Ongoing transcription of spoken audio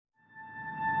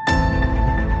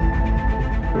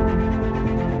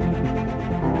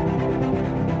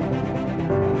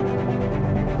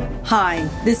Hi,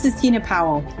 this is Tina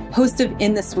Powell, host of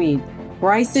In the Suite,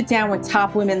 where I sit down with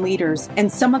top women leaders and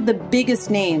some of the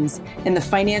biggest names in the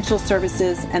financial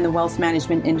services and the wealth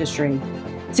management industry.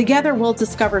 Together, we'll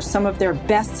discover some of their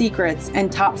best secrets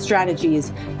and top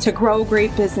strategies to grow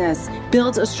great business,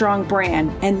 build a strong brand,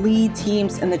 and lead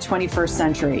teams in the 21st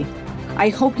century. I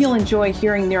hope you'll enjoy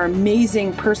hearing their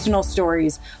amazing personal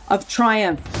stories of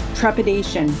triumph,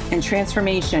 trepidation, and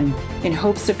transformation in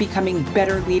hopes of becoming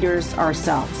better leaders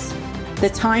ourselves. The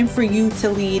time for you to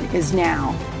lead is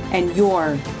now, and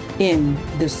you're in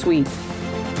the suite.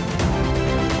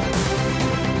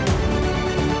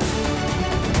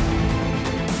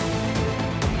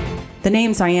 The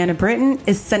name Diana Britton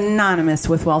is synonymous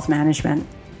with wealth management.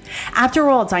 After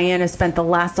all, Diana spent the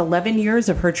last 11 years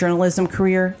of her journalism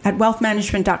career at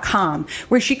wealthmanagement.com,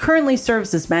 where she currently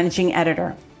serves as managing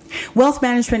editor.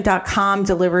 Wealthmanagement.com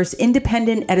delivers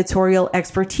independent editorial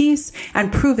expertise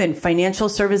and proven financial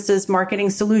services marketing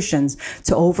solutions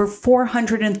to over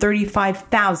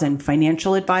 435,000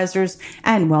 financial advisors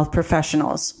and wealth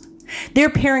professionals. Their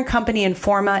parent company,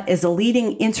 Informa, is a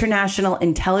leading international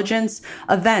intelligence,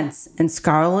 events, and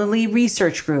scholarly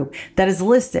research group that is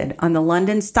listed on the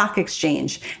London Stock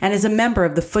Exchange and is a member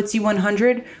of the FTSE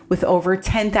 100 with over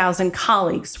 10,000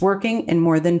 colleagues working in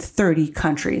more than 30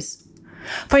 countries.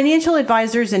 Financial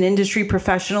advisors and industry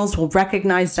professionals will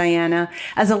recognize Diana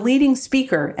as a leading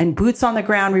speaker and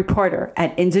boots-on-the-ground reporter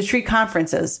at industry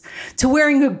conferences, to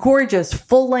wearing a gorgeous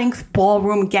full-length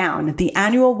ballroom gown at the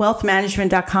annual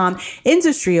wealthmanagement.com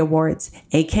Industry Awards,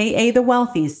 aka the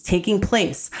Wealthies, taking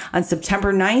place on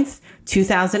September 9th,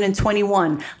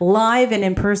 2021, live and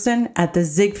in person at the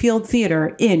Ziegfeld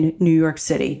Theater in New York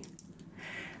City.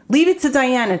 Leave it to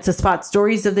Diana to spot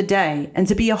stories of the day and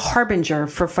to be a harbinger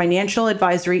for financial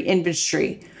advisory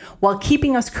industry while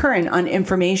keeping us current on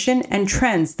information and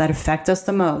trends that affect us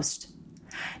the most.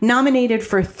 Nominated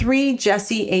for 3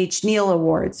 Jesse H. Neal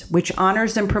Awards, which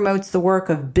honors and promotes the work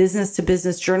of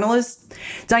business-to-business journalists,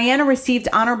 Diana received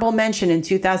honorable mention in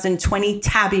 2020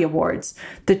 Tabby Awards,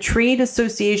 the Trade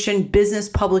Association Business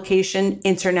Publication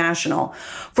International,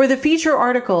 for the feature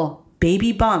article,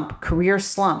 Baby Bump, Career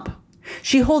Slump.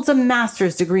 She holds a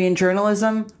master's degree in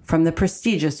journalism from the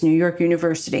prestigious New York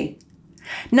University.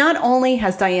 Not only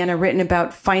has Diana written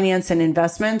about finance and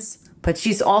investments, but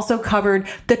she's also covered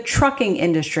the trucking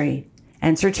industry,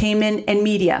 entertainment and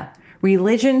media,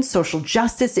 religion, social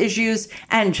justice issues,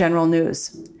 and general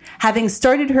news. Having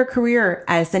started her career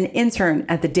as an intern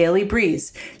at the Daily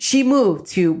Breeze, she moved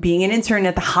to being an intern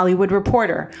at the Hollywood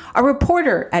Reporter, a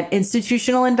reporter at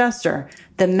Institutional Investor,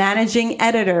 the managing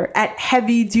editor at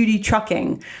Heavy Duty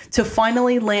Trucking, to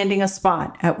finally landing a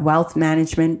spot at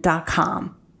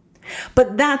wealthmanagement.com.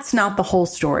 But that's not the whole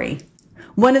story.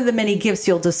 One of the many gifts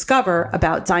you'll discover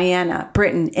about Diana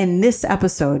Britton in this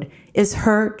episode is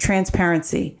her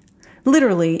transparency,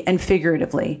 literally and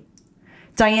figuratively.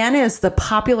 Diana is the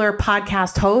popular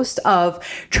podcast host of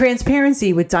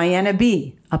Transparency with Diana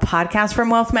B., a podcast from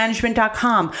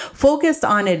wealthmanagement.com focused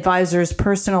on advisors'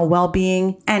 personal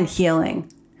well-being and healing.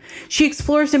 She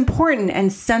explores important and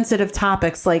sensitive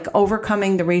topics like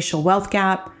overcoming the racial wealth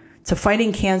gap, to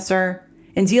fighting cancer,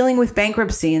 and dealing with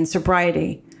bankruptcy and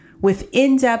sobriety, with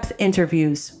in-depth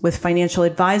interviews with financial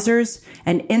advisors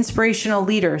and inspirational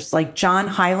leaders like John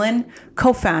Hyland,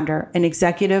 co-founder and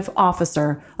executive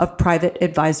officer of Private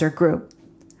Advisor Group.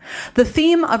 The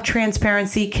theme of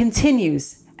transparency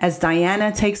continues as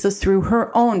Diana takes us through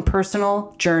her own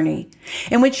personal journey,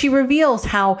 in which she reveals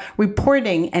how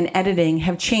reporting and editing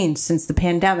have changed since the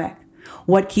pandemic,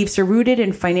 what keeps her rooted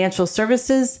in financial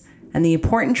services, and the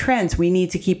important trends we need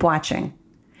to keep watching.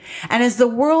 And as the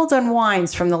world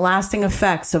unwinds from the lasting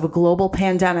effects of a global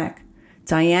pandemic,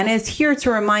 Diana is here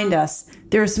to remind us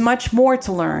there's much more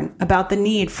to learn about the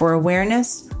need for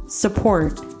awareness,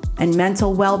 support, and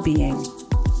mental well-being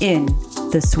in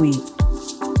the suite.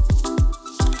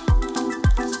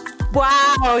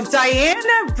 Wow,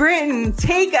 Diana Britton,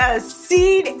 take a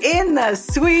seat in the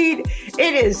suite.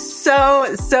 It is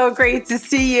so great to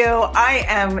see you. I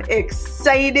am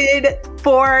excited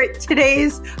for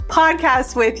today's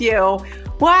podcast with you.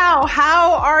 Wow,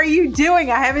 how are you doing?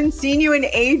 I haven't seen you in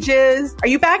ages. Are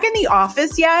you back in the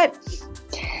office yet?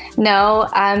 No,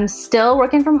 I'm still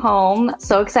working from home.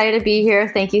 So excited to be here.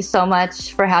 Thank you so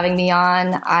much for having me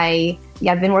on. I've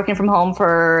been working from home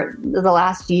for the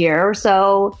last year or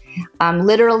so. I'm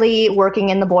literally working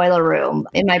in the boiler room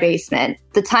in my basement.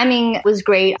 The timing was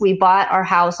great. We bought our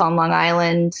house on Long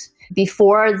Island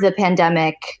before the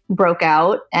pandemic broke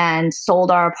out and sold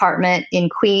our apartment in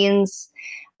Queens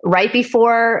right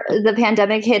before the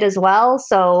pandemic hit as well.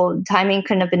 So timing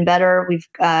couldn't have been better. We've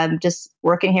just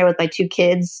working here with my 2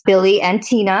 kids, Billy and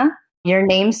Tina, your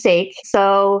namesake.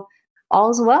 So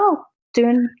all's well,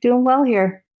 doing well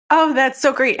here. Oh, that's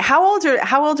so great. How old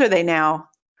are they now?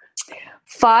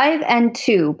 5 and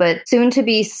 2, but soon to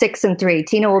be 6 and 3.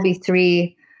 Tina will be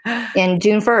 3 in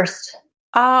June 1st.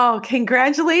 Oh,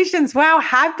 congratulations. Wow.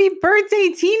 Happy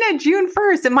birthday, Tina, June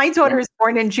 1st. And my daughter is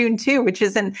born in June too, which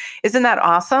isn't that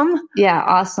awesome? Yeah,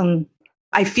 awesome.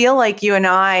 I feel like you and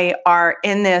I are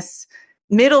in this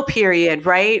middle period,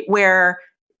 right? Where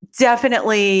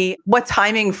definitely what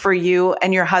timing for you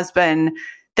and your husband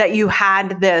that you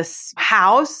had this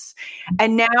house.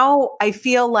 And now I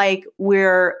feel like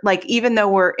we're like, even though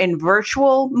we're in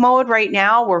virtual mode right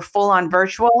now, we're full on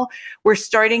virtual, we're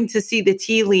starting to see the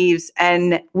tea leaves.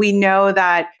 And we know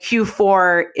that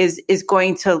Q4 is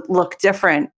going to look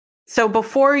different. So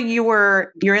before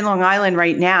you're in Long Island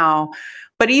right now,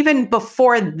 but even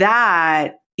before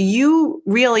that, you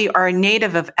really are a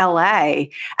native of LA.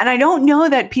 And I don't know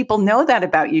that people know that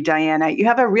about you, Diana. You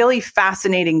have a really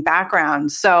fascinating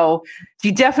background. So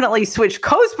you definitely switched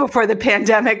coasts before the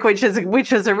pandemic, which is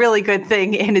a really good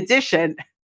thing in addition.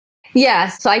 Yeah.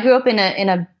 So I grew up in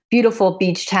a beautiful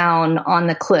beach town on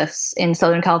the cliffs in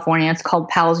Southern California. It's called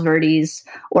Palos Verdes,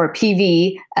 or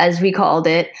PV as we called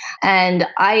it. And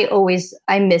I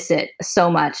miss it so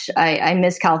much. I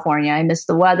miss California. I miss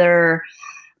the weather.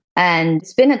 And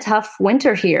it's been a tough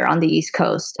winter here on the East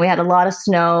Coast. We had a lot of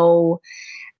snow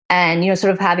and,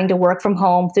 sort of having to work from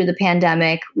home through the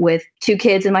pandemic with 2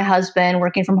 kids and my husband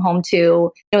working from home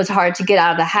too. It's hard to get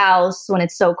out of the house when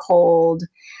it's so cold.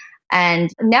 And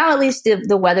now at least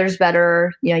the weather's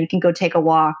better. You can go take a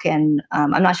walk. And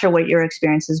I'm not sure what your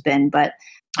experience has been, but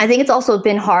I think it's also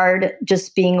been hard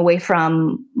just being away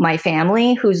from my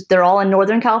family, they're all in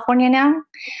Northern California now,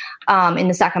 in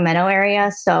the Sacramento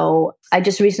area. So I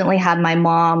just recently had my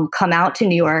mom come out to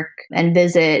New York and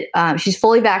visit. She's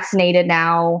fully vaccinated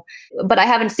now, but I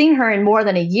haven't seen her in more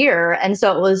than a year. And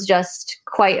so it was just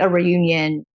quite a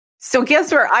reunion. So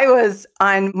guess where I was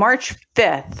on March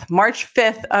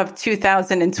 5th of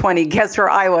 2020. Guess where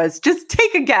I was? Just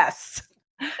take a guess.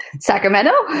 Sacramento?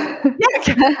 Yeah,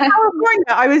 California.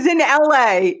 I was in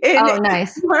LA. Oh,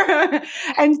 nice.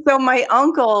 And so my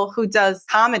uncle, who does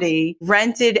comedy,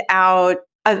 rented out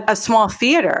a small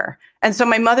theater. And so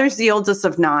my mother's the oldest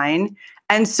of 9.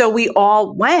 And so we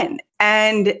all went.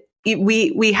 And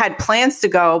we had plans to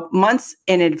go months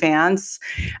in advance.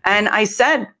 And I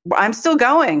said, I'm still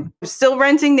going, still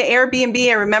renting the Airbnb.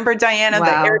 I remember, Diana,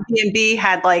 wow. The Airbnb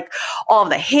had like all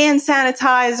the hand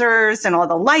sanitizers and all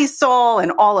the Lysol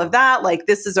and all of that. Like,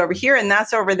 this is over here and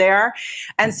that's over there.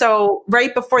 And so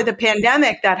right before the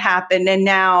pandemic that happened. And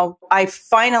now I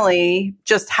finally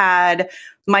just had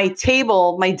my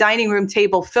dining room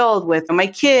table filled with my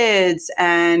kids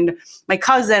and my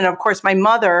cousin, of course, my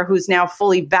mother, who's now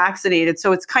fully vaccinated.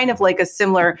 So it's kind of like a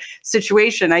similar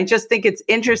situation. I just think it's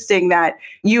interesting that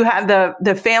you have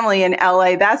the family in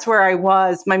LA. That's where I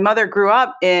was. My mother grew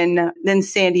up in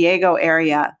San Diego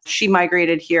area. She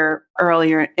migrated here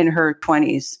earlier in her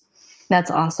 20s.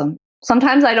 That's awesome.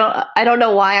 Sometimes I don't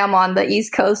know why I'm on the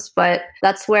East Coast, but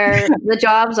that's where the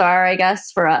jobs are, I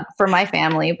guess, for my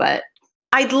family. But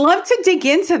I'd love to dig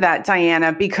into that,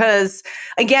 Diana, because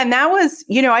again, that was,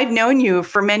 I've known you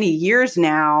for many years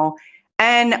now,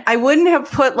 and I wouldn't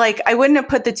have put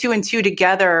the 2 and 2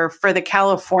 together for the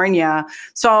California.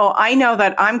 So I know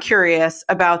that I'm curious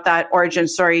about that origin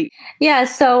story. Yeah.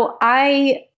 So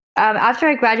after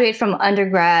I graduated from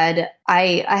undergrad,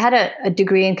 I had a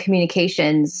degree in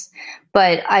communications,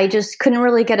 but I just couldn't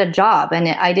really get a job. And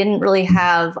I didn't really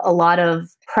have a lot of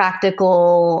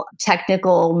practical,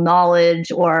 technical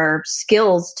knowledge or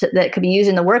skills that could be used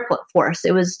in the workforce.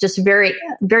 It was just very,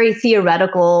 very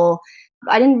theoretical.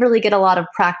 I didn't really get a lot of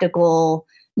practical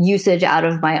usage out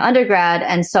of my undergrad.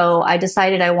 And so I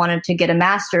decided I wanted to get a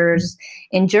master's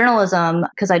in journalism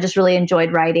because I just really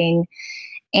enjoyed writing.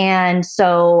 And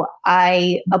so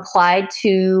I applied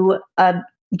to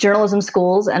journalism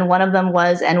schools, and one of them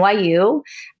was NYU,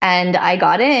 and I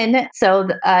got in. So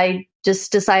I just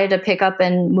decided to pick up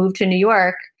and move to New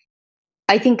York.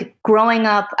 I think growing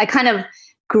up, I kind of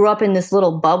grew up in this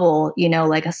little bubble,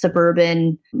 like a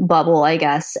suburban bubble, I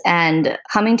guess. And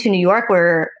coming to New York,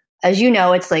 where, as you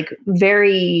know, it's like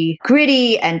very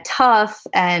gritty and tough,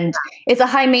 and it's a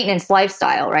high maintenance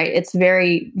lifestyle, right? It's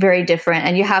very, very different.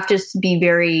 And you have to be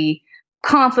very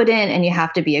confident and you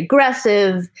have to be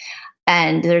aggressive.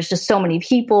 And there's just so many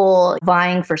people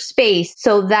vying for space.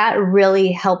 So that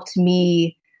really helped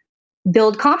me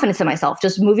build confidence in myself,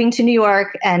 just moving to New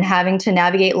York and having to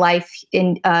navigate life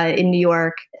in New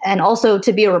York, and also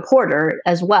to be a reporter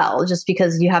as well, just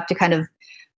because you have to kind of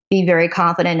be very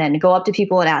confident and go up to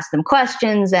people and ask them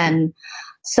questions. And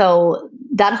so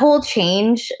that whole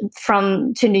change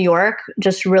to New York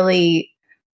just really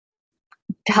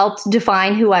helped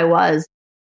define who I was.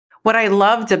 What I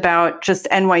loved about just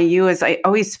NYU is I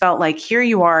always felt like here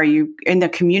you are, you in the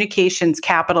communications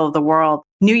capital of the world.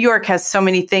 New York has so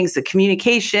many things, the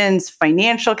communications,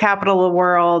 financial capital of the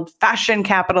world, fashion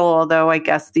capital, although I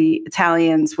guess the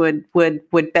Italians would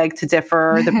beg to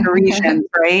differ, or the Parisians,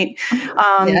 right?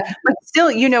 Yeah. But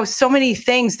still, so many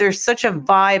things, there's such a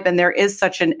vibe and there is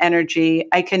such an energy.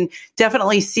 I can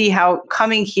definitely see how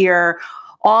coming here,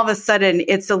 all of a sudden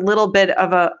it's a little bit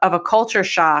of a culture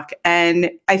shock. And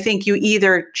I think you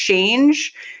either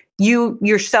change, you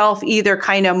yourself either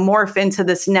kind of morph into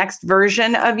this next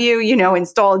version of you,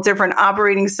 install a different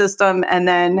operating system and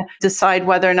then decide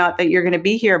whether or not that you're going to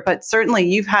be here. But certainly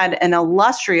you've had an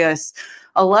illustrious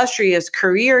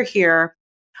career here.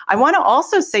 I want to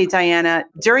also say, Diana,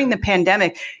 during the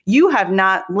pandemic, you have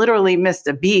not literally missed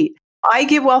a beat.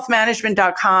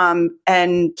 iGiveWealthManagement.com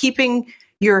and keeping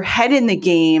your head in the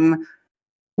game,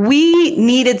 we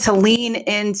needed to lean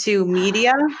into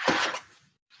media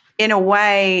in a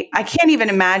way. I can't even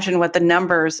imagine what the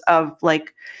numbers of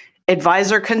like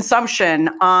advisor consumption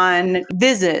on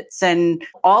visits and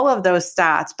all of those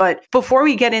stats. But before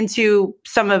we get into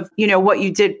some of, what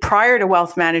you did prior to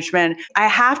wealth management, I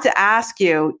have to ask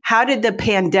you, how did the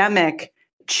pandemic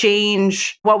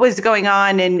change what was going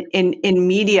on in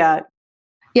media?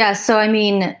 Yeah. So,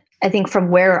 I think from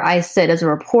where I sit as a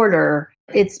reporter,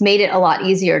 it's made it a lot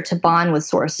easier to bond with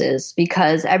sources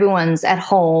because everyone's at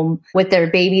home with their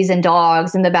babies and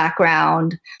dogs in the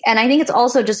background. And I think it's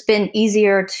also just been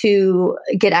easier to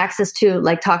get access to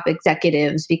like top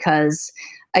executives because,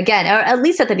 again, or at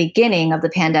least at the beginning of the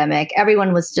pandemic,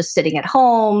 everyone was just sitting at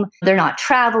home. They're not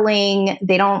traveling.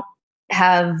 They don't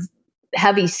have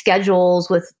heavy schedules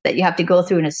that you have to go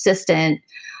through an assistant.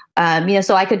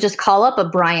 So I could just call up a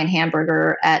Brian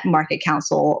Hamburger at Market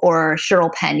Council or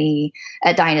Cheryl Penny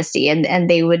at Dynasty, and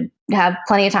they would have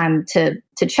plenty of time to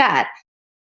chat.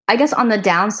 I guess on the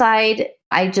downside,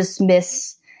 I just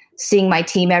miss seeing my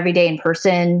team every day in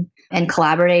person and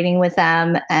collaborating with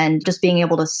them and just being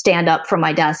able to stand up from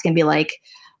my desk and be like,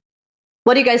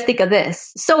 what do you guys think of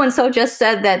this? So-and-so just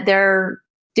said that they're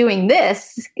doing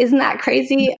this. Isn't that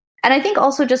crazy? And I think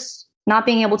also just not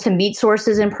being able to meet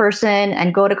sources in person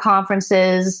and go to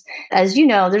conferences. As you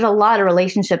know, there's a lot of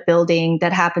relationship building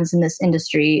that happens in this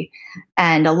industry.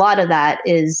 And a lot of that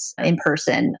is in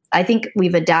person. I think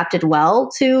we've adapted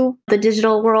well to the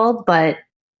digital world, but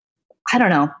I don't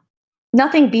know.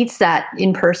 Nothing beats that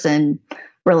in-person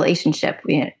relationship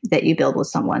that you build with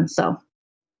someone. So.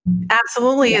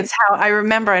 Absolutely. Yeah. It's how I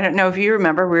remember. I don't know if you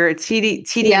remember, we were at TD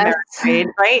yes. Ameritrade,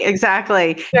 right?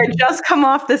 Exactly. I had just come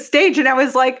off the stage and I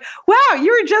was like, wow,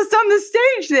 you were just on the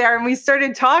stage there. And we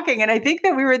started talking. And I think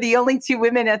that we were the only two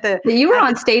women You were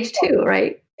on stage too,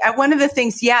 right? One of the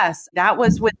things, yes, that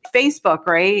was with Facebook,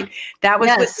 right? That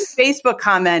was with the Facebook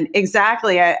comment.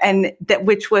 Exactly. And that,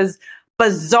 which was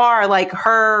bizarre. Like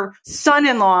her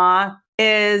son-in-law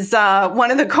is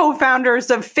one of the co-founders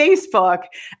of Facebook,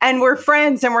 and we're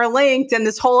friends and we're linked, and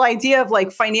this whole idea of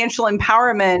like financial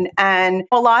empowerment. And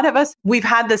a lot of us, we've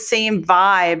had the same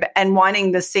vibe and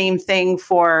wanting the same thing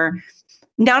for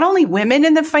not only women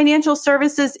in the financial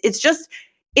services,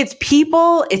 it's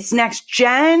people, it's next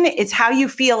gen, it's how you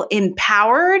feel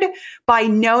empowered by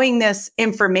knowing this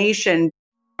information.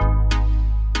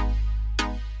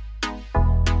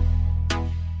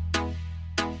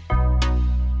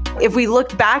 If we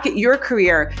look back at your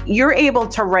career, you're able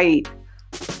to write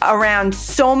around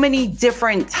so many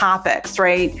different topics,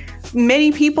 right?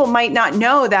 Many people might not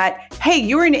know that, hey,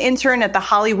 you were an intern at the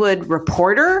Hollywood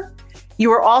Reporter. You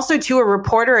were also too a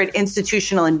reporter at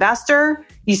Institutional Investor.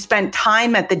 You spent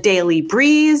time at the Daily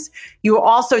Breeze. You were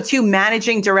also too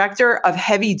managing director of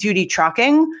Heavy Duty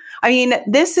Trucking. I mean,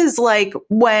 this is like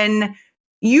when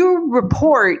you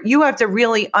report, you have to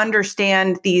really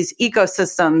understand these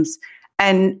ecosystems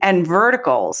and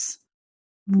verticals.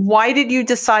 Why did you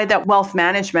decide that wealth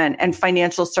management and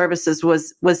financial services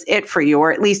was it for you,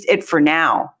 or at least it for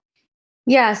now?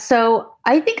 Yeah, so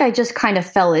I think I just kind of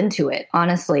fell into it,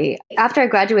 honestly. After I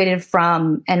graduated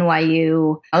from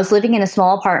NYU, I was living in a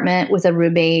small apartment with a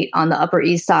roommate on the Upper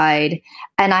East Side,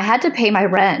 and I had to pay my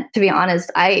rent, to be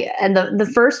honest. And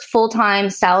the first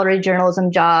full-time salary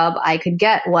journalism job I could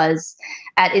get was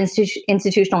at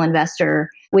Institutional Investor.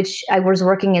 which I was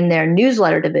working in their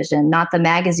newsletter division, not the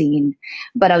magazine,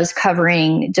 but I was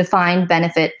covering defined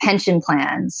benefit pension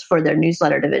plans for their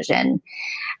newsletter division.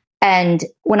 And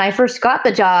when I first got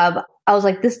the job, I was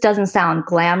like, this doesn't sound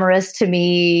glamorous to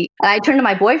me. And I turned to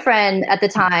my boyfriend at the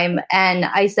time and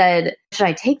I said, should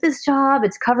I take this job?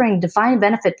 It's covering defined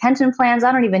benefit pension plans.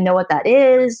 I don't even know what that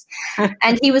is.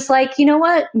 And he was like, you know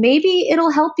what? Maybe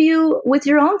it'll help you with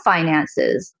your own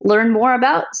finances. Learn more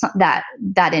about that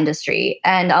industry.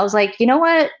 And I was like, you know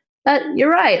what?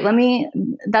 You're right.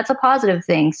 That's a positive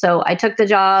thing. So I took the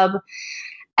job.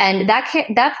 And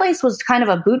that place was kind of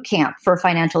a boot camp for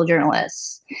financial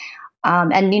journalists.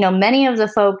 And, many of the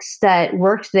folks that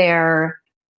worked there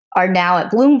are now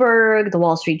at Bloomberg, the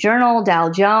Wall Street Journal,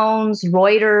 Dow Jones,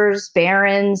 Reuters,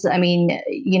 Barron's. I mean,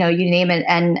 you name it.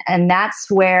 And that's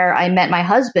where I met my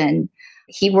husband.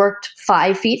 He worked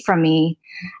 5 feet from me.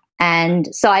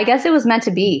 And so I guess it was meant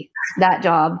to be that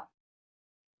job.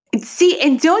 See,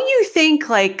 and don't you think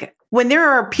when there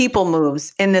are people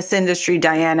moves in this industry,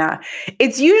 Diana,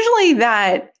 it's usually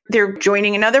that they're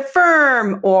joining another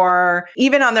firm, or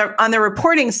even on the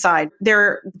reporting side,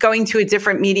 they're going to a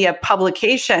different media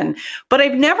publication. But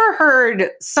I've never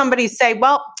heard somebody say,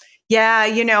 well, yeah,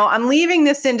 I'm leaving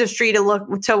this industry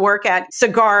to work at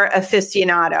Cigar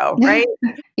Aficionado, right?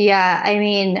 Yeah, I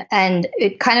mean, and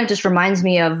it kind of just reminds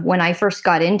me of when I first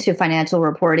got into financial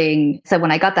reporting. So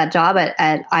when I got that job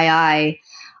at II,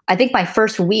 I think my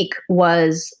first week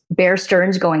was Bear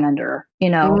Stearns going under,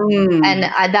 and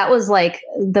that was like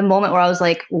the moment where I was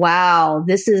like, wow,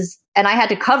 and I had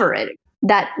to cover it.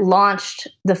 That launched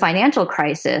the financial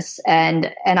crisis.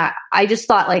 And I just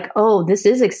thought oh, this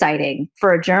is exciting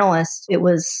for a journalist. It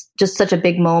was just such a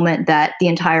big moment that the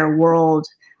entire world,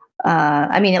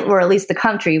 or at least the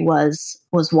country was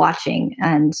watching.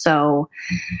 And so,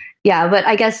 yeah, but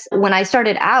I guess when I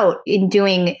started out in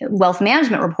doing wealth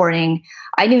management reporting,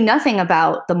 I knew nothing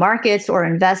about the markets or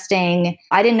investing.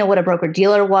 I didn't know what a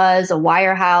broker-dealer was, a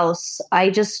wirehouse. I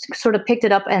just sort of picked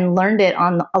it up and learned it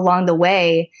along the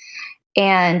way.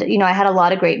 And, I had a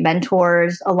lot of great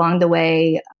mentors along the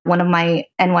way. One of my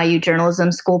NYU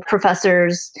journalism school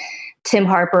professors, Tim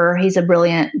Harper, he's a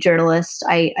brilliant journalist.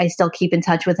 I still keep in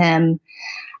touch with him.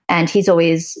 And he's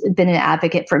always been an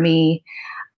advocate for me.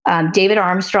 David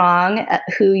Armstrong,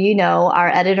 who our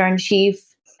editor-in-chief,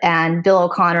 and Bill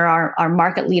O'Connor, our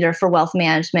market leader for wealth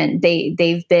management.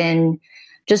 They've been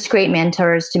just great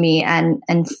mentors to me, and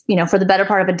for the better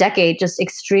part of a decade, just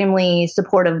extremely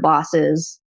supportive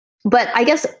bosses. But I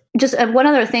guess just one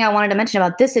other thing I wanted to mention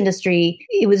about this industry,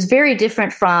 it was very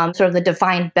different from sort of the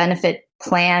defined benefit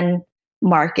plan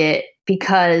market,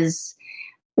 because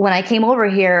when I came over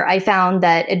here, I found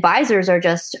that advisors are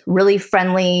just really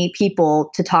friendly people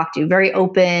to talk to, very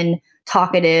open,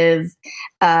 talkative.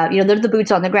 They're the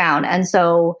boots on the ground. And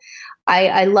so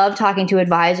I love talking to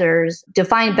advisors.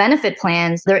 Defined benefit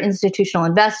plans, they're institutional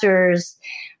investors.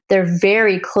 They're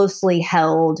very closely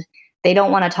held. They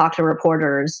don't want to talk to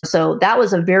reporters. So that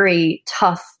was a very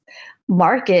tough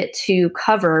market to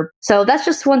cover. So that's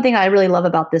just one thing I really love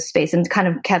about this space, and kind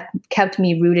of kept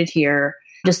me rooted here.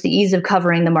 Just the ease of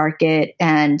covering the market,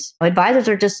 and advisors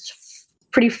are just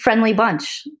pretty friendly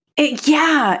bunch.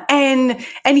 Yeah. And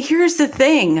here's the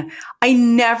thing. I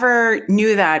never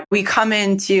knew that. We come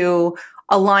into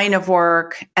a line of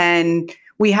work and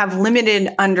we have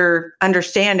limited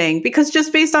understanding, because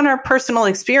just based on our personal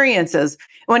experiences,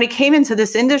 when it came into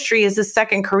this industry as a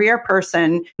second career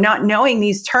person, not knowing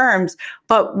these terms,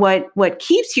 but what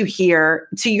keeps you here,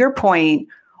 to your point,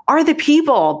 are the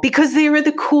people, because they were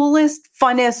the coolest,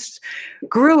 funnest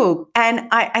group. And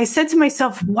I said to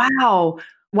myself, wow,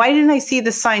 why didn't I see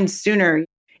the signs sooner?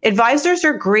 Advisors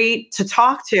are great to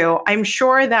talk to. I'm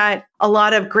sure that a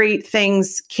lot of great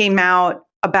things came out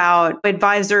about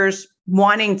advisors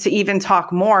wanting to even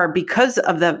talk more because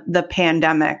of the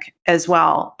pandemic as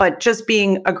well, but just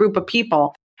being a group of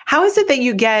people. How is it that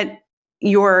you get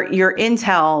your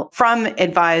intel from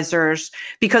advisors?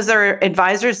 Because there are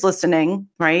advisors listening,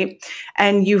 right?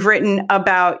 And you've written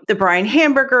about the Brian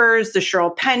Hamburgers, the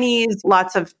Cheryl Pennies,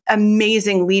 lots of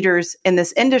amazing leaders in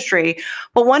this industry.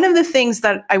 But one of the things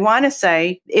that I want to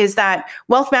say is that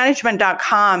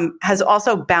wealthmanagement.com has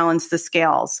also balanced the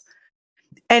scales.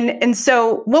 And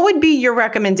so what would be your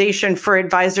recommendation for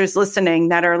advisors listening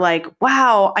that are like,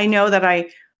 wow, I know that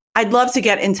I'd love to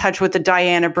get in touch with the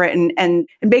Diana Britton and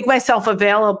make myself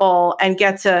available and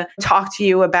get to talk to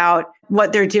you about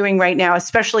what they're doing right now,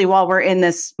 especially while we're in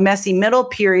this messy middle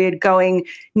period going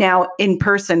now in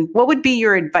person. What would be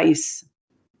your advice?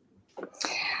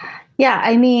 Yeah,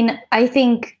 I mean, I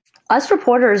think us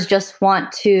reporters just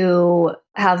want to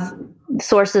have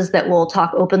sources that will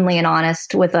talk openly and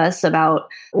honest with us about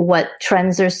what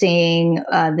trends they're seeing,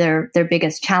 their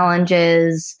biggest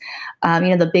challenges,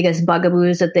 the biggest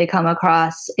bugaboos that they come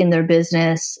across in their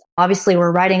business. Obviously,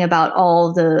 we're writing about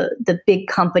all the big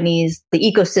companies, the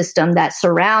ecosystem that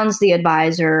surrounds the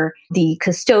advisor, the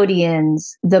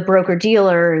custodians, the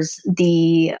broker-dealers,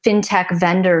 the fintech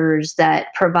vendors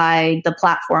that provide the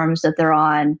platforms that they're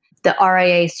on, the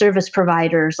RIA service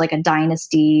providers like a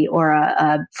Dynasty or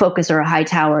a Focus or a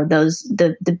Hightower,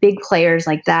 the big players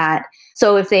like that.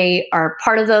 So if they are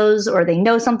part of those or they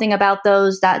know something about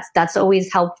those, that's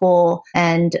always helpful,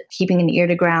 and keeping an ear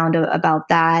to ground about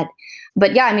that.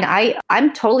 But yeah, I mean,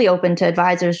 I'm totally open to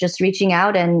advisors just reaching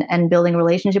out and building a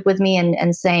relationship with me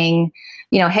and saying,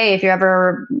 hey, if you're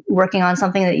ever working on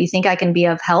something that you think I can be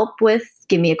of help with,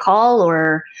 give me a call.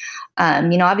 Or,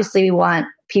 obviously we want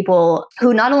people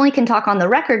who not only can talk on the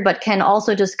record, but can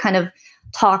also just kind of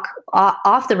talk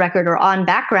off the record or on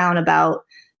background about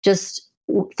just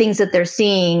things that they're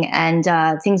seeing and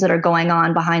things that are going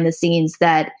on behind the scenes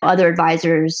that other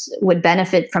advisors would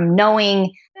benefit from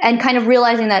knowing, and kind of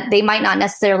realizing that they might not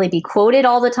necessarily be quoted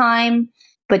all the time.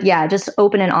 But yeah, just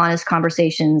open and honest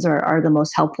conversations are the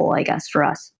most helpful, I guess, for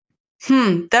us.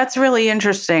 That's really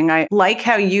interesting. I like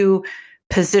how you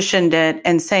positioned it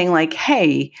and saying like,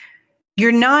 hey,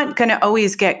 you're not going to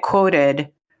always get quoted,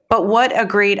 but what a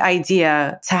great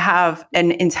idea to have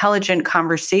an intelligent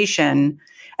conversation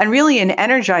and really an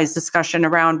energized discussion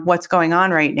around what's going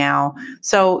on right now.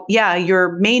 So yeah,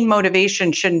 your main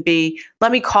motivation shouldn't be,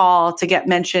 let me call to get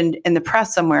mentioned in the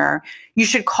press somewhere. You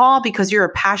should call because you're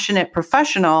a passionate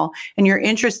professional and you're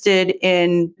interested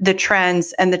in the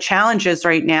trends and the challenges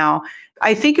right now.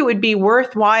 I think it would be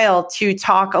worthwhile to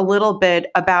talk a little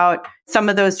bit about some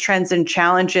of those trends and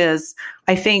challenges.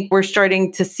 I think we're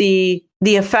starting to see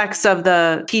the effects of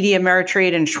the TD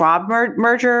Ameritrade and Schwab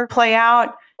merger play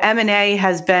out. M&A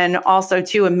has been also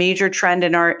too a major trend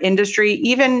in our industry.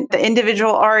 Even the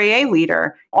individual RIA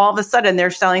leader, all of a sudden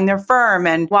they're selling their firm.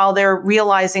 And while they're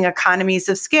realizing economies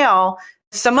of scale,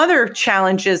 some other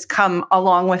challenges come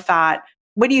along with that.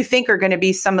 What do you think are going to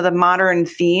be some of the modern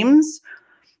themes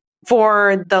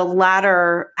for the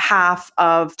latter half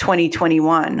of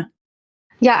 2021?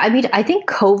 Yeah, I mean, I think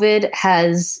COVID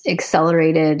has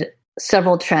accelerated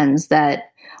several trends that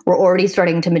were already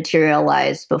starting to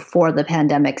materialize before the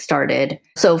pandemic started.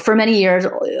 So for many years,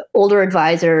 older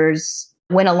advisors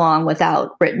went along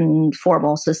without written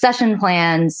formal succession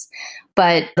plans.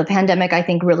 But the pandemic, I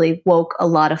think, really woke a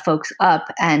lot of folks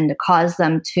up and caused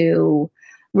them to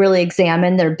really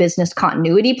examine their business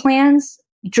continuity plans,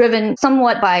 driven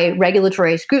somewhat by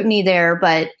regulatory scrutiny there,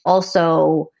 but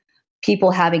also people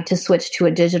having to switch to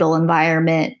a digital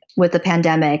environment with the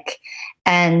pandemic.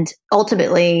 And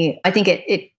ultimately, I think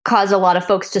it caused a lot of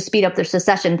folks to speed up their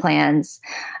succession plans.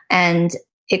 And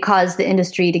it caused the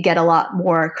industry to get a lot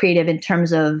more creative in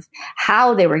terms of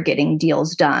how they were getting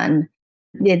deals done.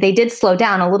 They did slow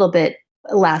down a little bit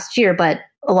last year, but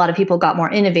a lot of people got more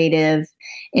innovative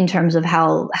in terms of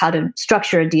how to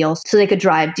structure a deal so they could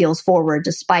drive deals forward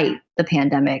despite the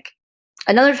pandemic.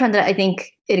 Another trend that I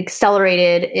think it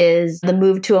accelerated is the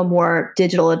move to a more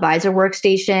digital advisor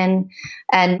workstation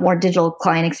and more digital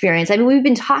client experience. I mean, we've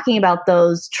been talking about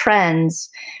those trends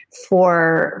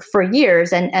for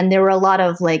years, and there were a lot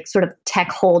of like sort of tech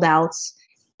holdouts,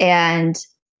 and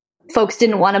folks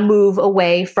didn't want to move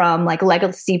away from like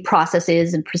legacy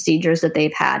processes and procedures that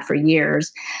they've had for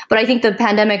years. But I think the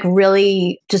pandemic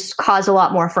really just caused a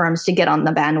lot more firms to get on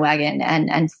the bandwagon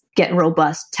and get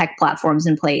robust tech platforms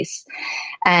in place.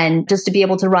 And just to be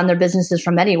able to run their businesses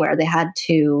from anywhere, they had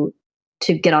to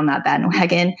get on that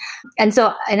bandwagon. And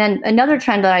then another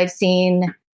trend that I've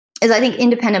seen is I think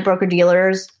independent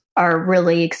broker-dealers are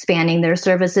really expanding their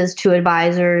services to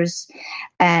advisors.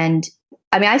 And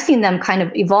I mean, I've seen them kind of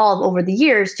evolve over the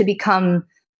years to become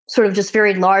sort of just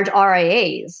very large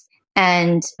RIAs.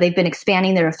 And they've been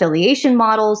expanding their affiliation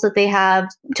models that they have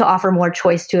to offer more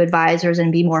choice to advisors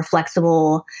and be more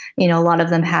flexible. A lot of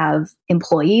them have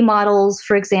employee models,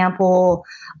 for example,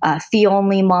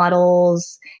 fee-only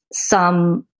models.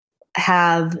 Some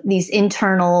have these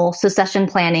internal succession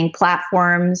planning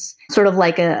platforms, sort of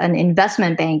like an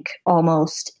investment bank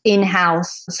almost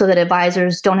in-house, so that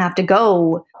advisors don't have to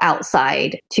go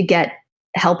outside to get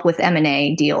help with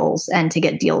M&A deals and to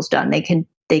get deals done. They can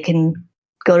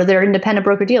go to their independent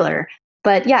broker-dealer.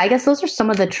 But yeah, I guess those are some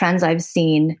of the trends I've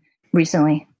seen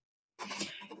recently.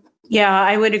 Yeah,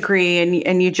 I would agree.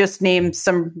 And you just named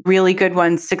some really good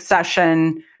ones: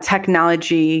 succession,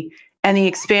 technology, and the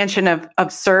expansion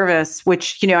of service,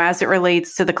 which, as it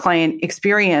relates to the client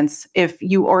experience, if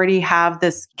you already have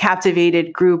this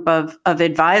captivated group of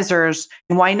advisors,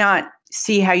 why not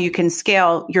see how you can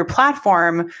scale your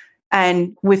platform?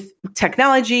 And with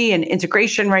technology and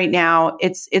integration right now,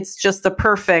 it's just the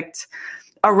perfect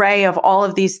array of all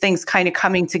of these things kind of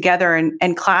coming together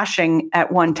and clashing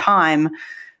at one time.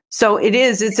 So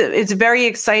it's very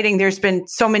exciting. There's been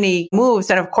so many moves.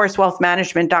 And of course,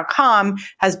 wealthmanagement.com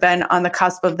has been on the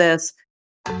cusp of this.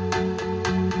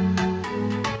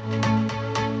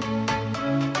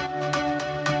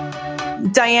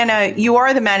 Diana, you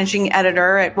are the managing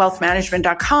editor at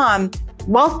wealthmanagement.com.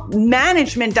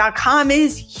 Wealthmanagement.com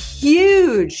is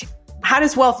huge. How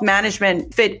does wealth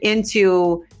management fit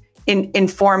into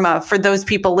Informa for those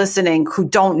people listening who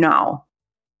don't know?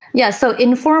 Yeah, so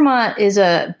Informa is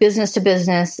a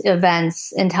business-to-business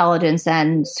events, intelligence,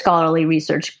 and scholarly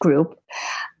research group.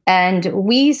 And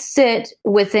we sit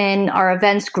within our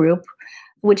events group,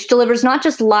 which delivers not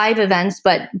just live events,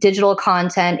 but digital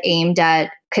content aimed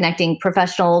at connecting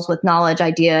professionals with knowledge,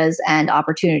 ideas, and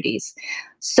opportunities.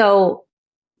 So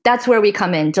that's where we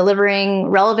come in, delivering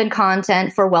relevant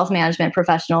content for wealth management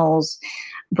professionals,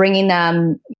 bringing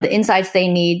them the insights they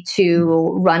need to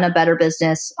run a better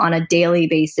business on a daily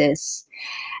basis.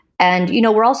 And,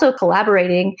 we're also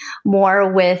collaborating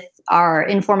more with our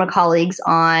Informa colleagues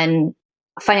on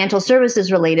financial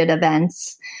services related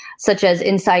events, such as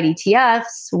Inside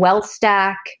ETFs, Wealth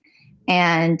Stack,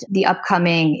 and the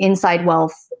upcoming Inside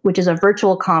Wealth, which is a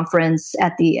virtual conference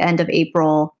at the end of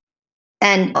April.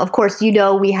 And of course, we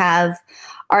have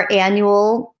our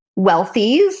annual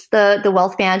Wealthies, the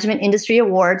Wealth Management Industry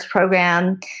Awards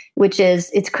program,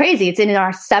 it's crazy. It's in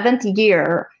our 7th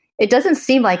year. It doesn't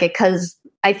seem like it because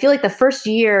I feel like the first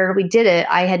year we did it,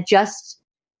 I had just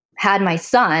had my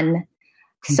son.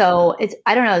 So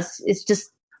I don't know, it's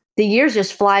just, the years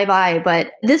just fly by.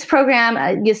 But this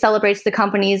program celebrates the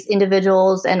companies,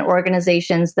 individuals, and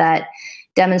organizations that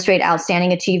demonstrate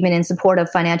outstanding achievement in support of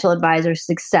financial advisors'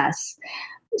 success.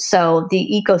 So the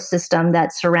ecosystem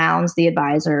that surrounds the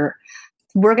advisor.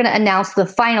 We're going to announce the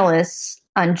finalists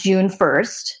on June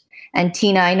 1st. And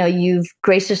Tina, I know you've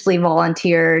graciously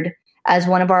volunteered as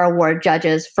one of our award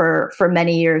judges for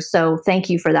many years. So thank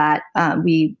you for that.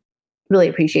 We really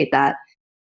appreciate that.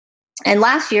 And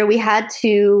last year we had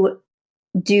to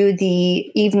do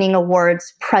the evening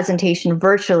awards presentation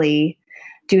virtually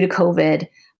due to COVID.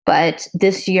 But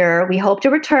this year, we hope to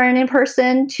return in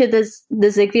person to the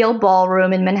Ziegfeld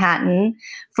Ballroom in Manhattan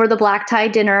for the black tie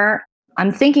dinner.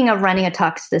 I'm thinking of renting a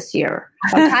tux this year.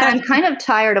 I'm kind of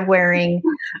tired of wearing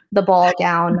the ball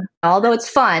gown, although it's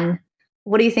fun.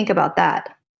 What do you think about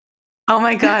that? Oh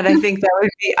my God, I think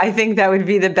that would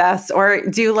be the best. Or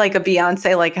do like a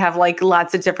Beyonce, like have like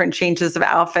lots of different changes of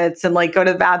outfits and like go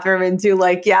to the bathroom and do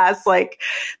like, yes, like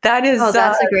that is. Oh,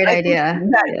 that's a great idea.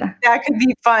 That could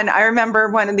be fun. I remember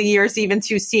one of the years even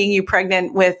to seeing you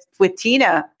pregnant with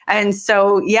Tina. And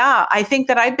so, yeah, I think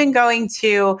that I've been going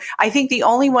to, I think the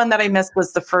only one that I missed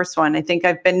was the first one. I think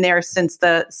I've been there since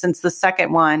the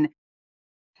second one.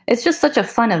 It's just such a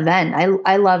fun event.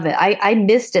 I love it. I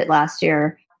missed it last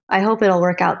year. I hope it'll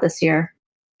work out this year.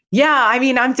 Yeah, I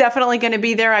mean, I'm definitely going to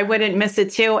be there. I wouldn't miss it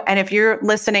too. And if you're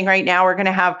listening right now, we're going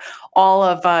to have all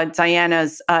of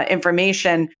Diana's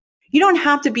information. You don't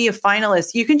have to be a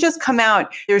finalist. You can just come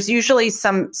out. There's usually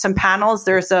some panels.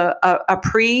 There's a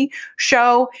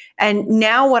pre-show. And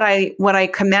now what I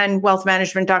commend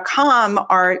wealthmanagement.com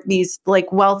are these like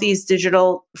Wealthies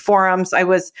digital forums. I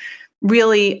was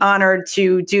really honored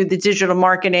to do the digital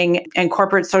marketing and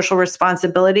corporate social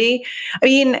responsibility. I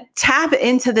mean, tap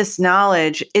into this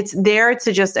knowledge. It's there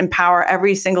to just empower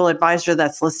every single advisor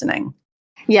that's listening.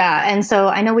 Yeah. And so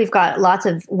I know we've got lots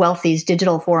of Wealthies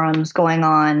digital forums going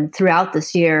on throughout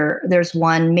this year. There's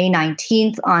one May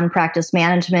 19th on practice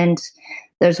management.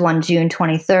 There's one June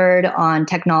 23rd on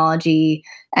technology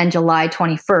and July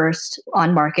 21st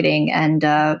on marketing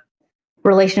and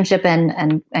relationship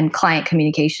and client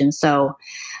communication. So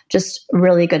just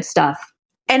really good stuff.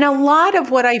 And a lot of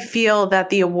what I feel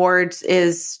that the awards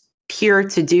is here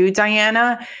to do,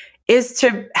 Diana, is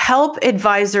to help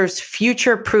advisors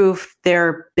future-proof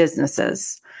their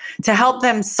businesses, to help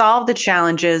them solve the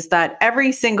challenges that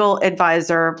every single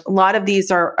advisor, a lot of these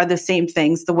are the same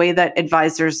things. The way that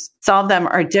advisors solve them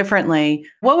are differently.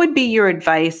 What would be your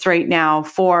advice right now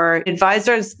for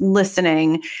advisors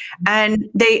listening? And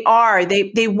they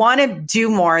want to do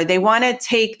more. They want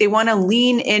to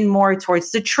lean in more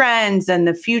towards the trends and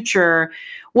the future.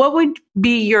 What would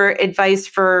be your advice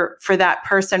for that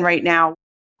person right now?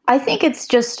 I think it's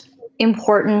just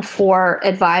important for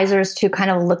advisors to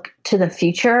kind of look to the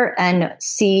future and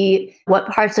see what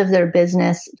parts of their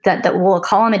business that will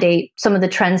accommodate some of the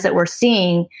trends that we're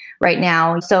seeing right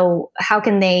now. So how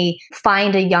can they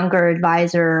find a younger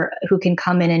advisor who can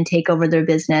come in and take over their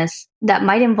business? That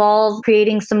might involve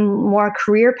creating some more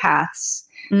career paths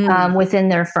within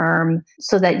their firm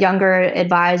so that younger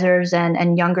advisors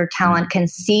and younger talent can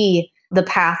see the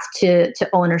path to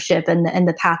ownership and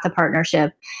the path to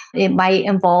partnership. It might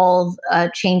involve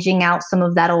changing out some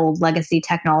of that old legacy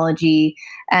technology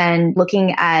and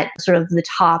looking at sort of the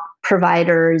top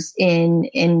providers in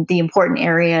the important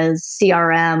areas,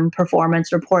 CRM,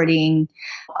 performance reporting,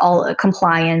 all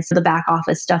compliance, the back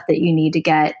office stuff that you need to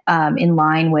get in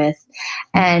line with.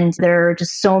 And there are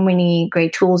just so many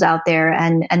great tools out there.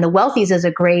 And the Wealthies is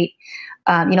a great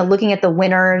looking at the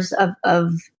winners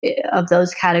of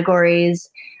those categories,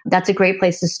 that's a great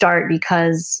place to start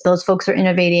because those folks are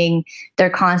innovating. They're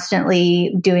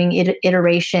constantly doing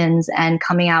iterations and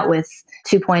coming out with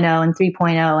 2.0 and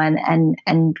 3.0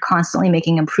 and constantly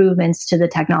making improvements to the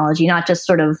technology, not just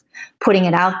sort of putting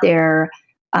it out there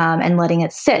and letting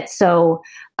it sit. So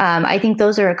I think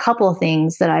those are a couple of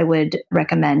things that I would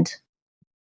recommend.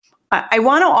 I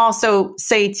want to also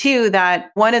say, too,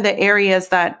 that one of the areas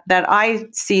that I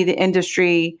see the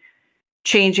industry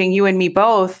changing, you and me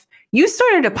both, you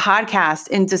started a podcast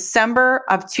in December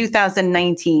of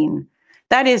 2019.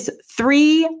 That is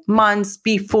 3 months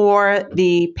before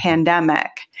the pandemic.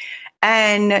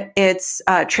 And it's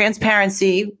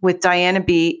Transparency with Diana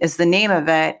B is the name of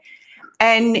it.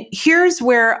 And here's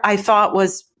where I thought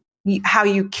was how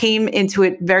you came into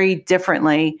it very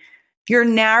differently. Your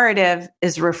narrative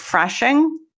is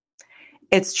refreshing,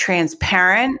 it's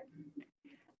transparent,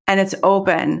 and it's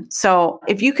open. So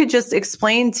if you could just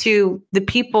explain to the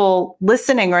people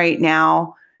listening right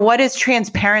now, what is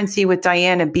Transparency with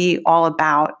Diana B all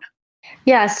about?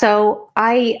 Yeah, so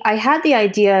I had the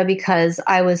idea because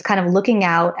I was kind of looking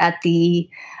out at the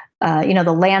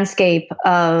landscape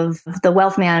of the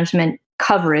wealth management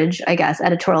coverage, I guess,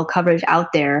 editorial coverage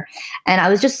out there. And I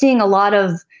was just seeing a lot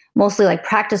of mostly like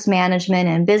practice management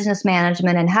and business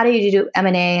management and how do you do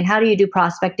M&A and how do you do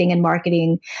prospecting and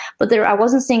marketing. But I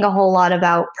wasn't seeing a whole lot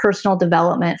about personal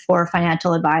development for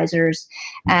financial advisors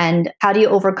and how do you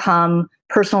overcome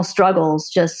personal struggles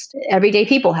just everyday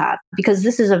people have, because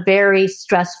this is a very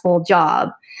stressful job.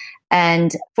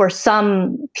 And for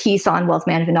some piece on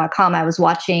wealthmanagement.com, I was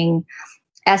watching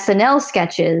SNL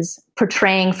sketches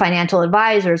portraying financial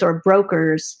advisors or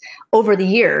brokers over the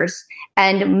years.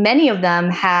 And many of them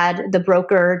had the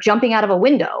broker jumping out of a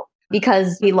window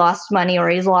because he lost money or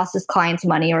he's lost his client's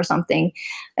money or something.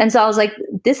 And so I was like,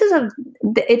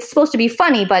 it's supposed to be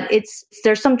funny, but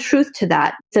there's some truth to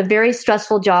that. It's a very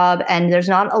stressful job and there's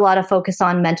not a lot of focus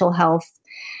on mental health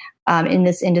in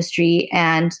this industry.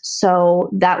 And so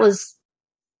that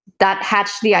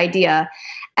hatched the idea.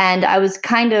 And I was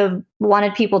kind of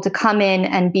wanted people to come in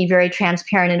and be very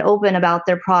transparent and open about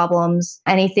their problems,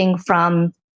 anything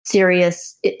from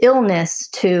serious illness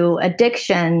to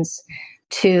addictions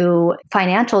to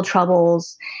financial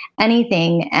troubles,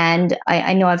 anything. And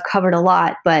I know I've covered a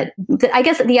lot, but I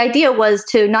guess the idea was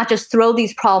to not just throw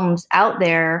these problems out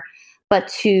there, but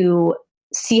to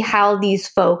see how these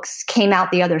folks came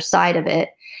out the other side of it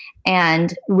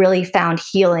and really found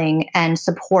healing and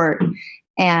support.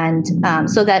 And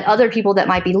so that other people that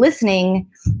might be listening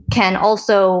can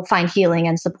also find healing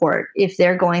and support if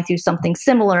they're going through something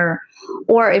similar,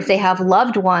 or if they have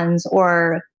loved ones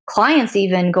or clients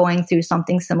even going through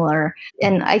something similar.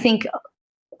 And I think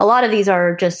a lot of these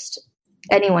are just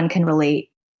anyone can relate.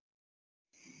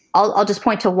 I'll just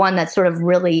point to one that sort of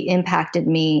really impacted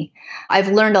me. I've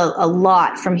learned a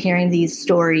lot from hearing these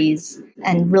stories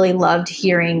and really loved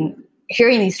hearing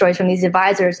these stories from these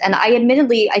advisors. And I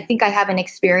think I haven't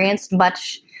experienced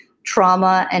much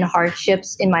trauma and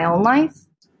hardships in my own life.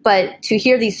 But to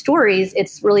hear these stories,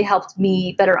 it's really helped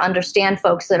me better understand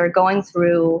folks that are going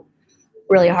through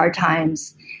really hard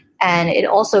times. And it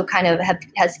also kind of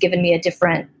has given me a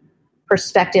different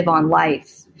perspective on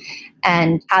life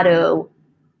and how to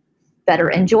better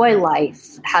enjoy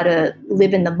life, how to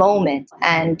live in the moment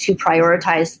and to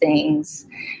prioritize things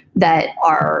that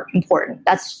are important.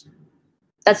 That's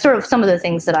sort of some of the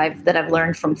things that I've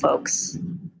learned from folks.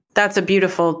 That's a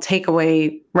beautiful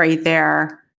takeaway right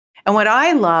there. And what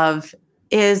I love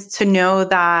is to know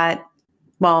that,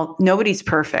 well, nobody's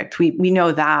perfect. We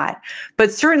know that.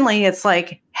 But certainly it's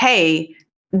like, hey,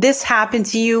 this happened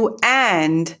to you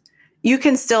and you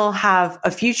can still have a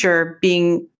future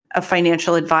being a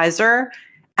financial advisor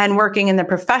and working in the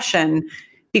profession.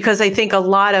 Because I think a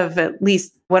lot of, at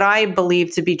least what I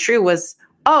believe to be true, was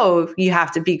oh, you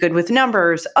have to be good with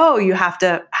numbers. Oh, you have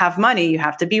to have money. You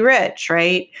have to be rich,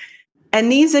 right?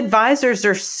 And these advisors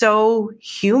are so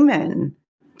human.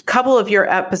 A couple of your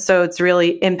episodes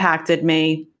really impacted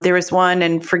me. There was one,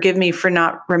 and forgive me for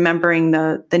not remembering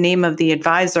the name of the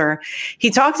advisor. He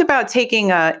talked about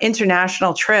taking an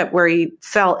international trip where he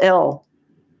fell ill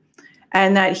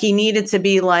and that he needed to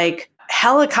be like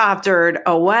helicoptered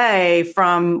away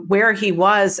from where he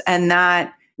was, and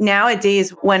that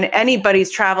nowadays, when anybody's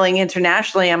traveling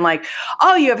internationally, I'm like,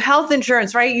 oh, you have health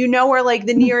insurance, right? You know where like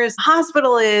the nearest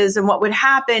hospital is and what would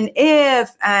happen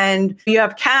if, and you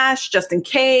have cash just in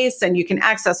case, and you can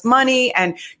access money,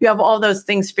 and you have all those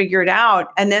things figured out.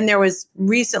 And then there was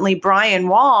recently Brian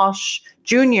Walsh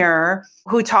Jr.,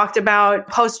 who talked about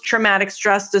post-traumatic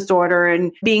stress disorder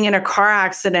and being in a car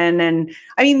accident. And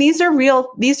I mean, these are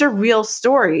real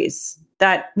stories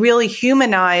that really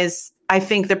humanize, I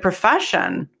think, the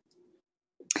profession.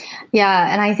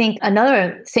 Yeah. And I think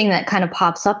another thing that kind of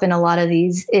pops up in a lot of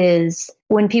these is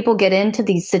when people get into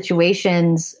these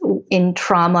situations in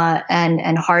trauma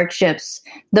and hardships,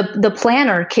 the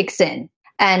planner kicks in.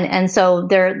 And so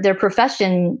their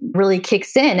profession really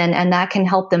kicks in, and that can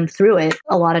help them through it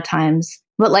a lot of times.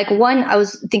 But like I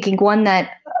was thinking one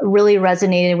that really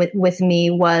resonated with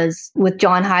me was with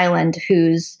John Hyland,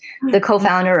 who's the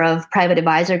co-founder of Private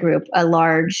Advisor Group, a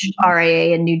large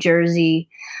RIA in New Jersey.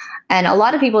 And a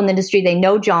lot of people in the industry, they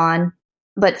know John,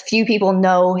 but few people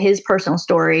know his personal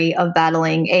story of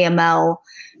battling AML,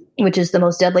 which is the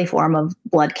most deadly form of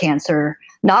blood cancer.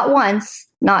 Not once,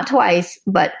 not twice,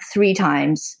 but 3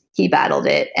 times he battled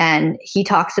it. And he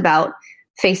talks about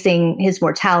facing his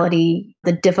mortality,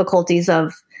 the difficulties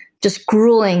of just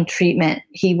grueling treatment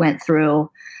he went through,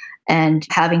 and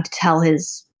having to tell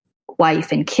his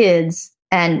wife and kids.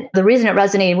 And the reason it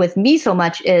resonated with me so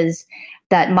much is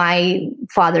that my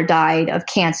father died of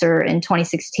cancer in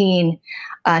 2016.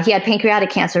 He had pancreatic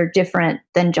cancer, different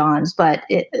than John's, but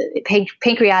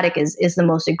pancreatic is the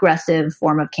most aggressive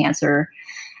form of cancer.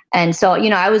 And so,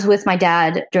 I was with my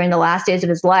dad during the last days of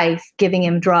his life, giving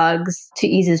him drugs to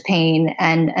ease his pain.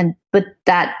 But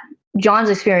that John's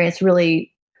experience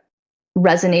really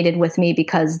resonated with me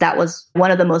because that was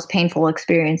one of the most painful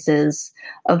experiences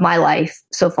of my life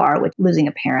so far, with losing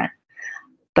a parent.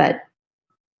 But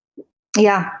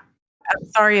yeah. I'm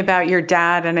sorry about your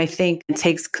dad. And I think it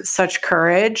takes such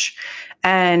courage,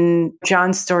 and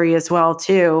John's story as well,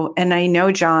 too. And I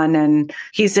know John, and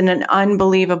he's an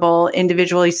unbelievable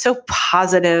individual. He's so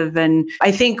positive. And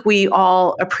I think we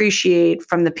all appreciate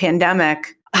from the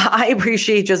pandemic. I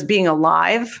appreciate just being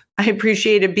alive. I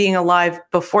appreciated being alive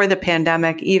before the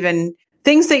pandemic, even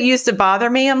things that used to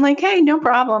bother me. I'm like, hey, no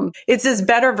problem. It's this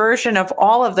better version of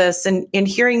all of this. And in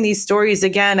hearing these stories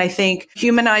again, I think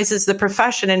humanizes the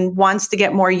profession and wants to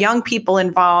get more young people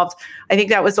involved. I think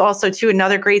that was also, too,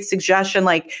 another great suggestion.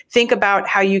 Like, think about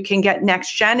how you can get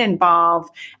next gen involved,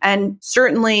 and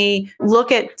certainly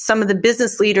look at some of the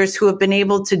business leaders who have been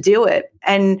able to do it.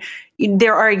 And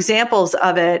there are examples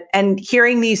of it. And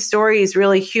hearing these stories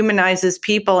really humanizes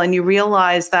people. And you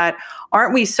realize that,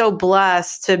 aren't we so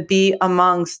blessed to be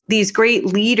amongst these great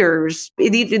leaders?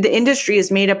 The industry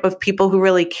is made up of people who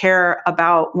really care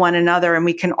about one another, and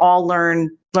we can all learn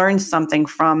something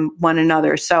from one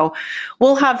another. So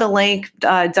we'll have the link.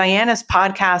 Diana's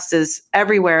podcast is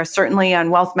everywhere, certainly on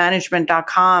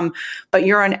wealthmanagement.com, but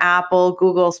you're on Apple,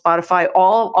 Google, Spotify,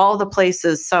 all the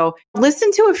places. So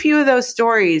listen to a few of those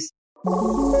stories.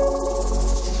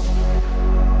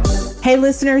 Hey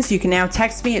listeners, you can now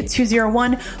text me at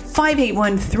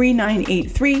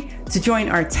 201-581-3983 to join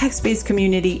our text-based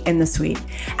community in the suite.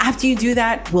 After you do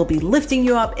that, we'll be lifting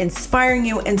you up, inspiring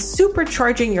you, and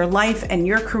supercharging your life and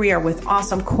your career with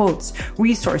awesome quotes,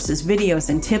 resources, videos,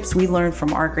 and tips we learned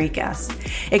from our great guests.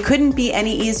 It couldn't be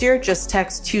any easier. Just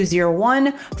text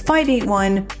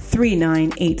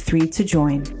 201-581-3983 to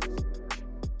join.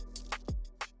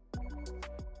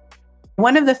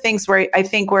 One of the things where I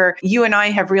think where you and I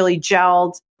have really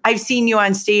gelled, I've seen you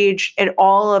on stage at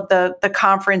all of the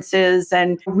conferences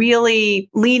and really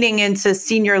leaning into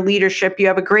senior leadership. You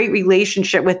have a great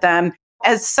relationship with them.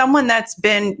 As someone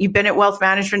you've been at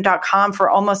wealthmanagement.com for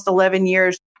almost 11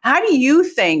 years, how do you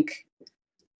think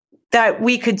that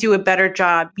we could do a better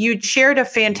job? You shared a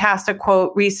fantastic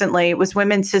quote recently. It was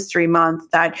Women's History Month,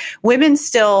 that women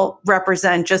still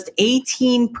represent just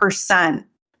 18%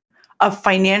 of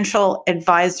financial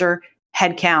advisor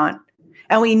headcount.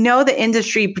 And we know the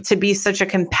industry to be such a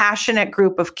compassionate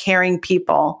group of caring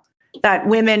people that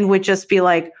women would just be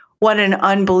like, what an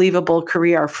unbelievable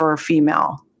career for a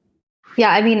female. Yeah,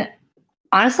 I mean,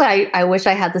 Honestly, I wish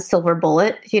I had the silver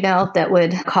bullet, that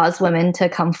would cause women to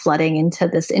come flooding into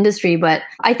this industry. But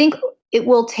I think it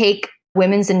will take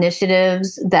women's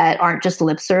initiatives that aren't just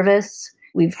lip service.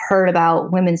 We've heard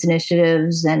about women's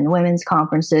initiatives and women's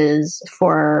conferences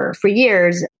for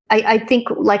years. I think,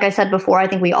 like I said before, I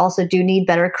think we also do need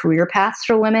better career paths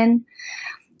for women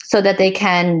so that they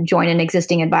can join an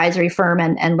existing advisory firm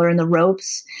and learn the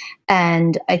ropes.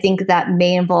 And I think that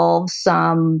may involve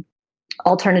some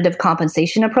alternative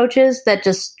compensation approaches that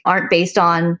just aren't based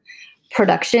on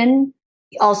production.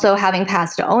 Also, having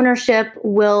paths to ownership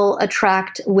will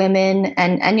attract women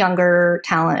and younger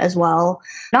talent as well.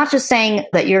 Not just saying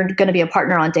that you're going to be a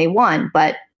partner on day one,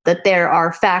 but that there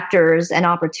are factors and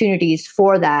opportunities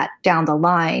for that down the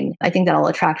line. I think that'll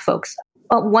attract folks.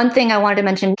 One thing I wanted to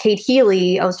mention, Kate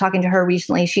Healy, I was talking to her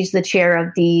recently. She's the chair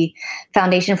of the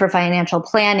Foundation for Financial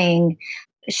Planning.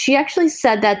 She actually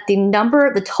said that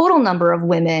the total number of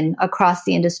women across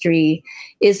the industry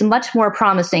is much more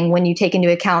promising when you take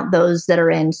into account those that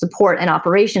are in support and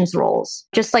operations roles,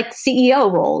 just like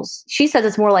CEO roles. She says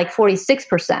it's more like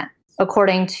 46%,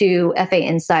 according to FA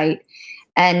Insight.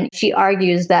 And she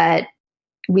argues that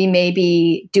we may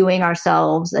be doing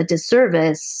ourselves a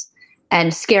disservice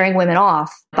and scaring women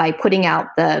off by putting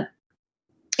out the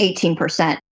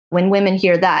 18%. When women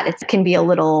hear that, it can be a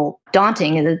little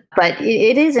daunting, but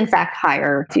it is in fact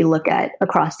higher if you look at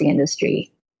across the industry.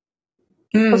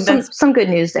 Some good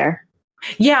news there.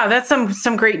 Yeah, that's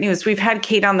some great news. We've had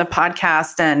Kate on the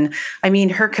podcast, and I mean,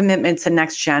 her commitment to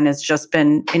Next Gen has just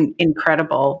been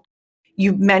incredible.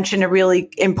 You mentioned a really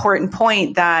important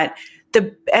point that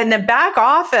the back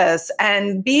office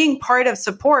and being part of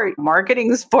support,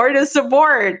 marketing is part of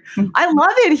support. I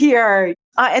love it here.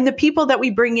 And the people that we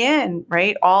bring in,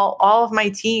 right? All of my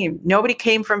team, nobody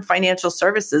came from financial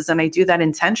services, and I do that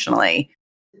intentionally.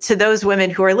 To those women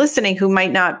who are listening who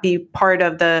might not be part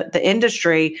of the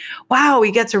industry, wow,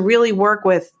 we get to really work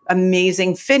with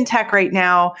amazing fintech right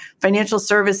now. Financial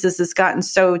services has gotten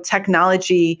so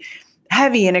technology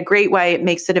heavy in a great way. It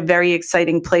makes it a very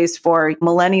exciting place for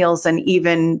millennials and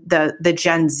even the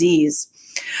Gen Zs.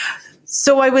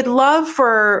 So I would love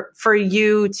for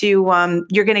you to,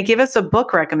 you're going to give us a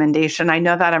book recommendation. I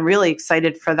know that. I'm really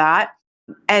excited for that.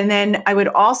 And then I would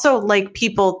also like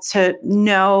people to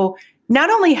know not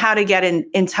only how to get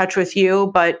in touch with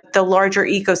you, but the larger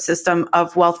ecosystem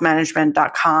of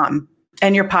wealthmanagement.com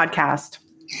and your podcast.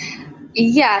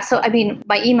 Yeah. So, I mean,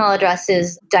 my email address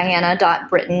is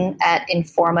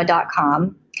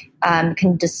diana.britton@informa.com. You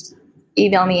can just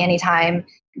email me anytime.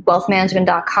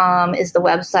 Wealthmanagement.com is the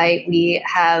website. We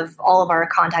have all of our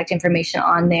contact information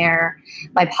on there.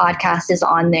 My podcast is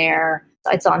on there.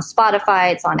 It's on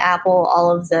Spotify. It's on Apple, all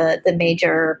of the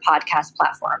major podcast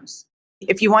platforms.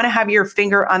 If you want to have your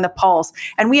finger on the pulse,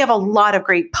 and we have a lot of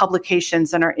great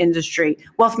publications in our industry,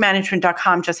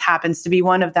 wealthmanagement.com just happens to be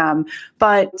one of them.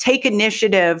 But take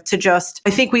initiative to I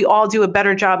think we all do a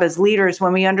better job as leaders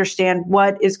when we understand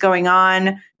what is going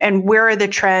on and where are the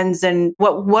trends and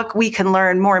what we can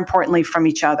learn, more importantly, from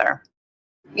each other.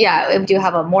 Yeah, we do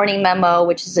have a morning memo,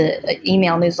 which is an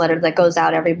email newsletter that goes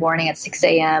out every morning at 6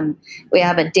 a.m. We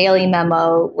have a daily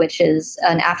memo, which is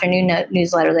an afternoon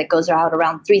newsletter that goes out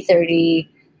around 3:30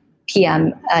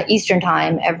 p.m. Eastern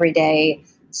time every day.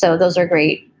 So those are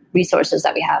great resources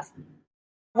that we have.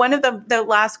 One of the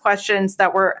last questions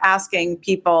that we're asking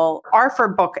people are for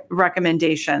book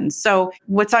recommendations. So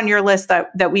what's on your list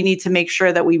that we need to make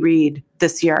sure that we read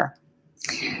this year?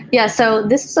 Yeah, so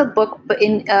this is a book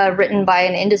written by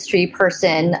an industry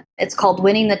person. It's called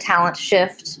Winning the Talent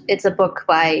Shift. It's a book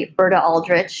by Berta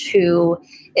Aldrich, who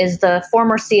is the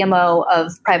former CMO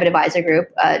of Private Advisor Group,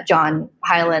 John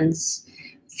Hyland's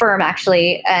firm,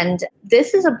 actually. And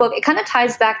this is a book, it kind of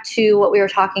ties back to what we were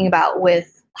talking about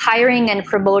with hiring and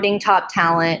promoting top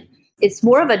talent. It's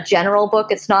more of a general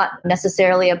book. It's not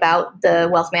necessarily about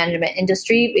the wealth management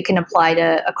industry. It can apply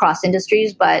to across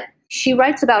industries, but she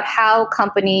writes about how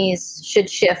companies should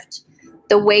shift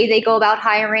the way they go about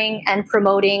hiring and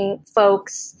promoting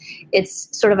folks. It's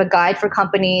sort of a guide for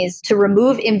companies to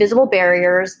remove invisible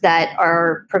barriers that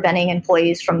are preventing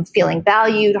employees from feeling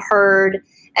valued, heard,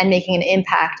 and making an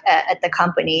impact at the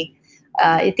company.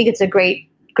 I think it's a great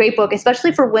book,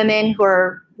 especially for women who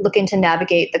are looking to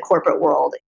navigate the corporate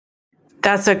world.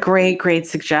 That's a great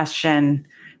suggestion.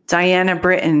 Diana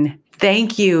Britton,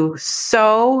 thank you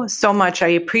so much. I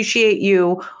appreciate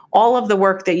you all of the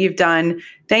work that you've done.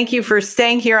 Thank you for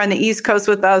staying here on the East Coast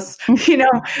with us,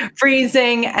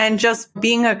 freezing, and just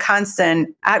being a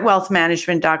constant at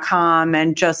wealthmanagement.com,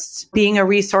 and just being a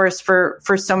resource for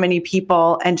so many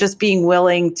people, and just being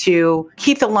willing to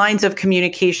keep the lines of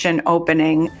communication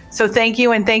opening. So thank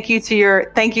you. And thank you to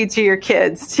your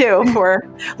kids too, for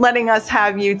letting us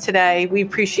have you today. We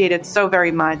appreciate it so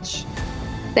very much.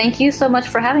 Thank you so much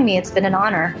for having me. It's been an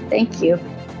honor. Thank you.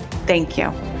 Thank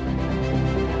you.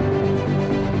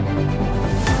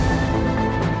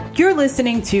 You're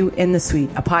listening to In the Suite,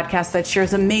 a podcast that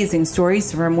shares amazing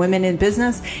stories from women in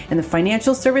business, in the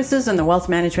financial services, and the wealth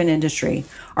management industry.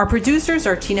 Our producers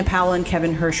are Tina Powell and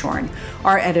Kevin Hirshorn.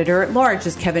 Our editor at large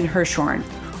is Kevin Hirshorn.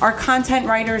 Our content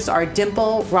writers are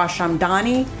Dimple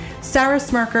Rashamdani, Sarah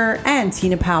Smirker, and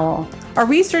Tina Powell. Our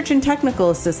research and technical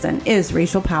assistant is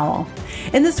Rachel Powell.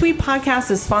 In the Suite podcast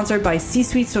is sponsored by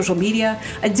C-Suite Social Media,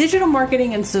 a digital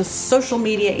marketing and social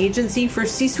media agency for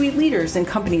C-Suite leaders and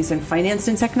companies in finance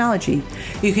and technology.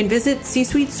 You can visit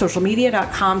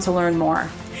csuitesocialmedia.com to learn more.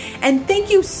 And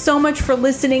thank you so much for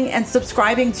listening and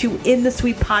subscribing to In the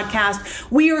Suite podcast.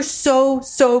 We are so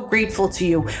grateful to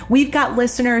you. We've got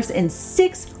listeners in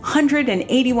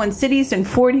 681 cities and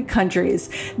 40 countries.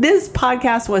 This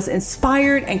podcast was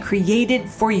inspired and created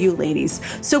for you, ladies.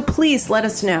 So please let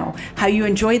us know how you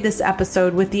enjoyed this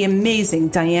episode with the amazing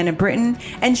Diana Britton,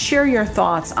 and share your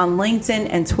thoughts on LinkedIn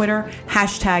and Twitter,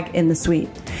 #InTheSuite.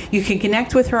 You can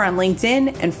connect with her on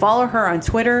LinkedIn and follow her on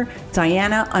Twitter,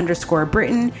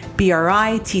 Diana_Britton,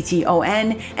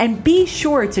 BRITTON, and be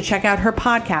sure to check out her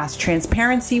podcast,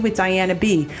 Transparency with Diana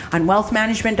B, on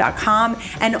wealthmanagement.com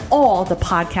and all the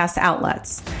podcast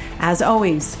outlets. As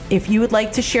always, if you would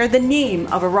like to share the name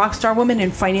of a rockstar woman in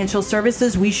financial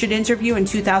services we should interview in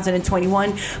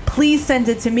 2021, please send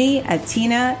it to me at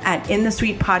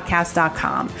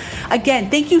tina@inthesuitepodcast.com.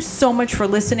 Again, thank you so much for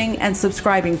listening and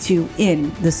subscribing to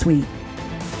In the Suite.